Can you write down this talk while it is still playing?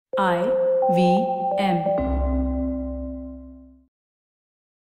IVM.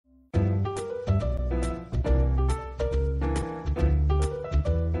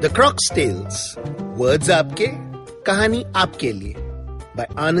 The Croc's Tales. Words आपके, कहानी आपके लिए. By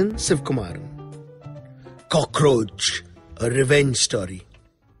Anand Sivkumaran. Cockroach, a revenge story.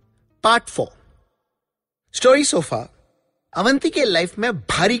 Part 4. Story so far. Avanti के life में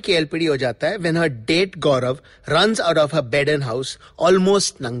भारी केएलपीडी हो जाता है when her date Gaurav runs out of her bed and house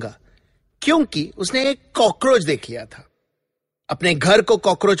almost नंगा, क्योंकि उसने एक कॉकरोच देख लिया था. अपने घर को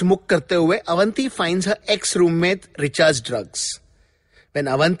कॉकरोच मुक्त करते हुए Avanti finds her ex-roommate Richa's drugs. When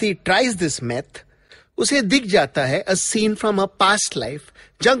Avanti tries this meth, उसे दिख जाता है a scene from her past life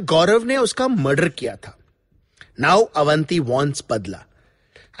जहां गौरव ने उसका मर्डर किया था. Now Avanti wants बदला.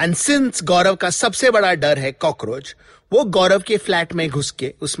 And since गौरव का सबसे बड़ा डर है कॉकरोच, वो गौरव के फ्लैट में घुस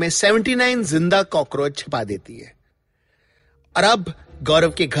के उसमें 79 जिंदा कॉकरोच छिपा देती है और अब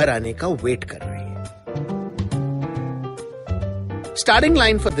गौरव के घर आने का वेट कर रही है. Starting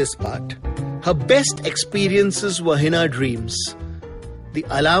line for this part, her best experiences were in her dreams. The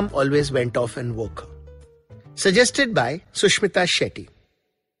alarm always went off and woke her. Suggested by Sushmita Shetty.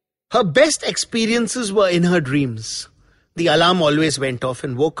 Her best experiences were in her dreams. The alarm always went off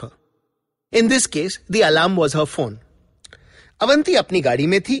and woke her. In this case, the alarm was her phone. Avanti अपनी गाड़ी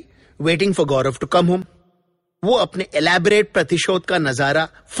में थी, waiting for Gaurav to come home. वो अपने elaborate प्रतिशोध का नजारा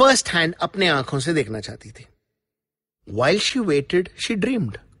first hand अपने आंखों से देखना चाहती थी. While she waited, she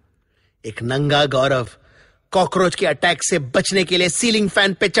dreamed. एक नंगा गौरव कॉकरोच के अटैक से बचने के लिए सीलिंग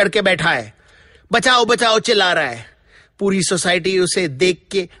फैन पे चढ़ के बैठा है. बचाओ बचाओ चिल्ला रहा है. पूरी सोसाइटी उसे देख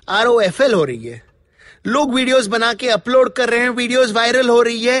के ROFL हो रही है. लोग वीडियोस बना के अपलोड कर रहे हैं, वीडियोस वायरल हो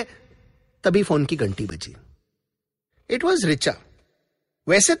रही है. तभी फोन की घंटी बजी. It was Richa.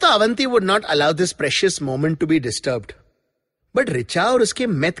 वैसे तो Avanti would not allow this precious moment to be disturbed, but Richa और उसके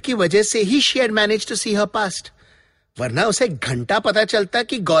मेथ की वजह से ही she had managed to C her past. वरना उसे घंटा पता चलता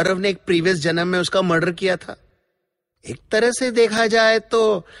कि गौरव ने एक प्रीवियस जन्म में उसका मर्डर किया था. एक तरह से देखा जाए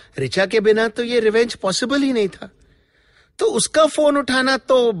तो रिचा के बिना तो ये रिवेंज पॉसिबल ही नहीं था. तो उसका फोन उठाना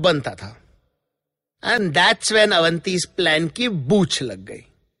तो बनता था. एंड दैट्स व्हेन अवंतीज प्लान की बूछ लग गई.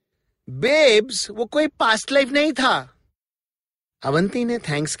 बेब्स, वो कोई पास्ट लाइफ नहीं था. अवंती ने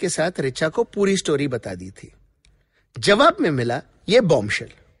थैंक्स के साथ रिचा को पूरी स्टोरी बता दी थी. जवाब में मिला ये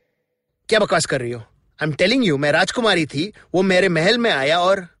बॉम्बशेल. क्या बकवास कर रही हो? आई एम टेलिंग यू, मैं राजकुमारी थी, वो मेरे महल में आया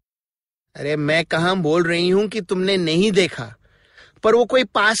और अरे मैं कहां बोल रही हूं कि तुमने नहीं देखा. पर वो कोई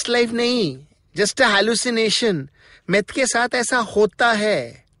पास्ट लाइफ नहीं, जस्ट अ हैलुसिनेशन. मेथ के साथ ऐसा होता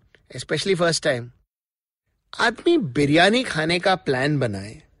है, स्पेशली फर्स्ट टाइम. आदमी बिरयानी खाने का प्लान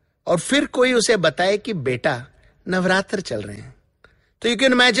बनाए और फिर कोई उसे बताए कि बेटा नवरात्र चल रहे हैं, तो you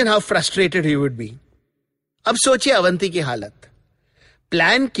can imagine how frustrated he would be. अब सोचिए अवंती की हालत.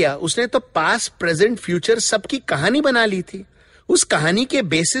 प्लान किया उसने तो पास्ट प्रेजेंट फ्यूचर सबकी कहानी बना ली थी. उस कहानी के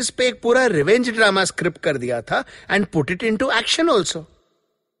बेसिस पे एक पूरा रिवेंज ड्रामा स्क्रिप्ट कर दिया था and put it into action also.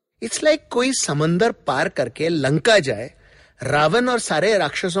 It's like कोई समंदर पार करके लंका जाए, रावण और सारे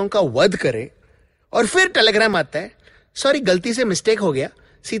राक्षसों का वध करे और फिर टेलीग्राम आता है, सॉरी गलती से मिस्टेक हो गया,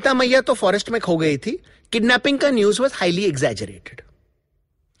 सीता मैया तो फॉरेस्ट में खो गई थी, किडनैपिंग का news was highly exaggerated.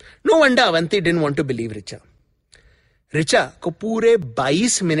 No wonder Avanti didn't want to believe Richa. Richa को पूरे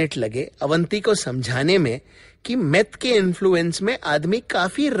 22 मिनट लगे अवंती को समझाने में कि मेथ के इन्फ्लुएंस में आदमी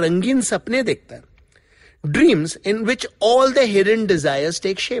काफी रंगीन सपने देखता है. Dreams in which all the hidden desires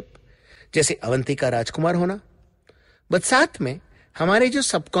take shape, जैसे अवंती का राजकुमार होना. बट साथ में हमारे जो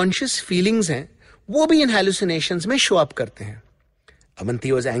सबकॉन्शियस फीलिंग्स हैं वो भी इन हैलुसिनेशंस में शो अप करते हैं.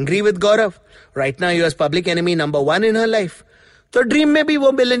 Avanti was angry with Gaurav. Right now he was public enemy number 1 in her life. तो ड्रीम में भी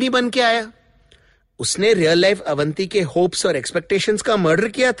वो विलेन ही बन के आया. उसने रियल लाइफ अवंती के होप्स और एक्सपेक्टेशंस का मर्डर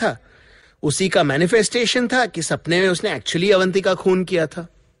किया था. उसी का मैनिफेस्टेशन था कि सपने में उसने एक्चुअली अवंती का खून किया था.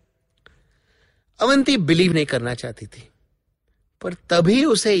 अवंती बिलीव नहीं करना चाहती थी, पर तभी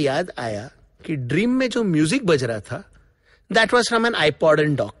उसे याद आया कि ड्रीम में जो म्यूजिक बज रहा था that was from N iPod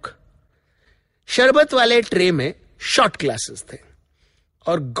and dock. शरबत वाले ट्रे में शॉट ग्लासेस थे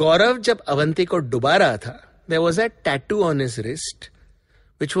और गौरव जब अवंती को डुबा रहा था, there was a tattoo on his wrist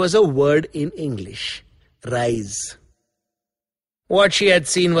which was a word in English, rise. What she had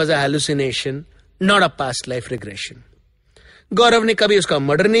seen was a hallucination, not a past life regression. गौरव ने कभी उसका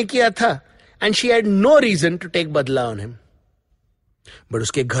मर्डर नहीं किया था and she had no reason to take बदला on him. But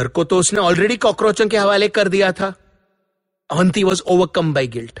उसके घर को तो उसने ऑलरेडी कॉकरोचों के हवाले कर दिया था. Avanti was overcome by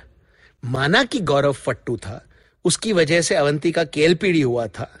guilt. माना कि गौरव फट्टू था, उसकी वजह से अवंती का केएलपीडी हुआ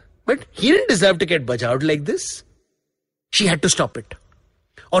था, but he didn't deserve to get bajed out like this. She had to stop it.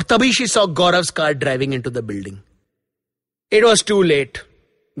 और तभी she saw Gaurav's car driving into the building. It was too late.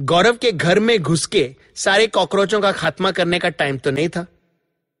 गौरव के घर में घुस के सारे कॉकरोचों का खात्मा करने का टाइम तो नहीं था.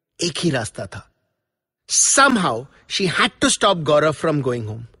 एक ही रास्ता था. Somehow she had to stop Gaurav from going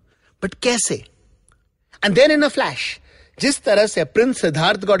home. But कैसे? And then in a flash, जिस तरह से Prince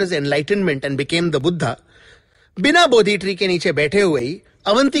Siddharth got his enlightenment and became the Buddha, बिना बोधि ट्री के नीचे बैठे हुए ही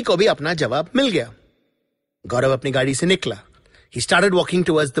अवंती को भी अपना जवाब मिल गया. गौरव अपनी गाड़ी से निकला. He started walking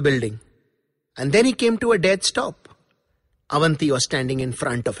towards the building. And then he came to a dead stop. Avanti was standing in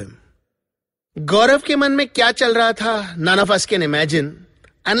front of him. गौरव के मन में क्या चल रहा था, none of us can imagine,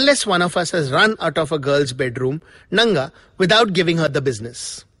 unless one of us has run out of a girl's bedroom, nanga, without giving her the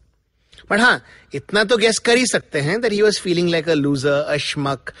business. But हाँ, इतना तो guess कर ही सकते हैं that he was feeling like a loser, a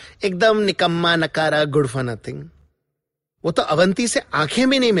schmuck, एकदम निकम्मा, नकारा, good for nothing. वो तो अवंती से आंखें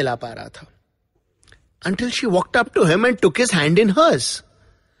भी नहीं मिला पा रहा था. Until she walked up to him and took his hand in hers.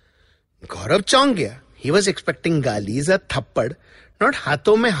 गौरव चौंक गया. He was expecting गालीज, a थप्पड़, not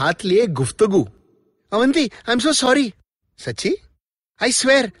हाथों में हाथ लिए गुफ्तगू. Avanti, I'm so sorry. सच्ची? I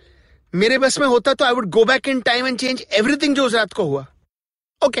swear, मेरे बस में होता तो I would go back in time and change everything जो उस रात को हुआ.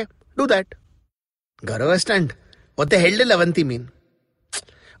 Okay, do that. Gaurav was stunned. What the hell did Avanti mean?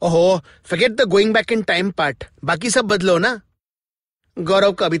 Oh, forget the going back in time part. बाकी सब बदलो ना.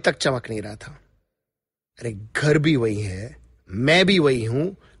 गौरव का अभी तक चमक नहीं रहा था. अरे घर भी वही है, मैं भी वही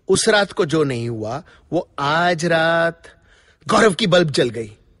हूं. उस रात को जो नहीं हुआ वो आज रात. गौरव की बल्ब जल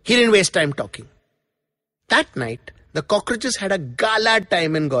गई. He didn't waste time talking. That night, the cockroaches had a gala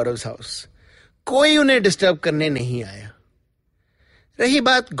time in Gaurav's house. कोई उन्हें डिस्टर्ब करने नहीं आया. रही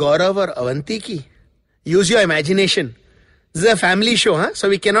बात गौरव और अवंती की, use your imagination. This is a family show, huh? So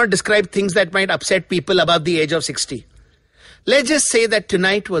we cannot describe things that might upset people above the age of 60. Let's just say that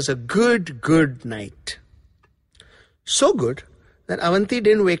tonight was a good night. So good that Avanti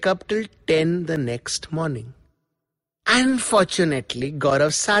didn't wake up till 10 the next morning. Unfortunately,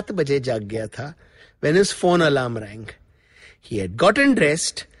 Gaurav 7 बजे जाग गया था when his phone alarm rang. He had gotten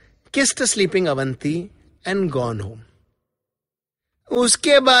dressed, kissed a sleeping Avanti and gone home.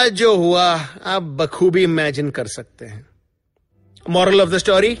 उसके बाद जो हुआ आप बखूबी इमेजिन कर सकते हैं. Moral of the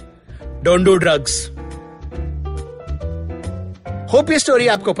story? Don't do drugs. Hope ये story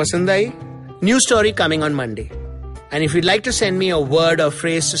आपको पसंद आई. New story coming on Monday. And if you'd like to send me a word or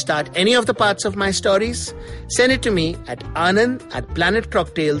phrase to start any of the parts of my stories, send it to me at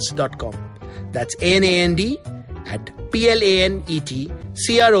anand@planetcroctails.com. That's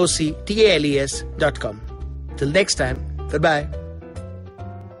ANAND@PLANETCROCTALES.com. Till next time, goodbye.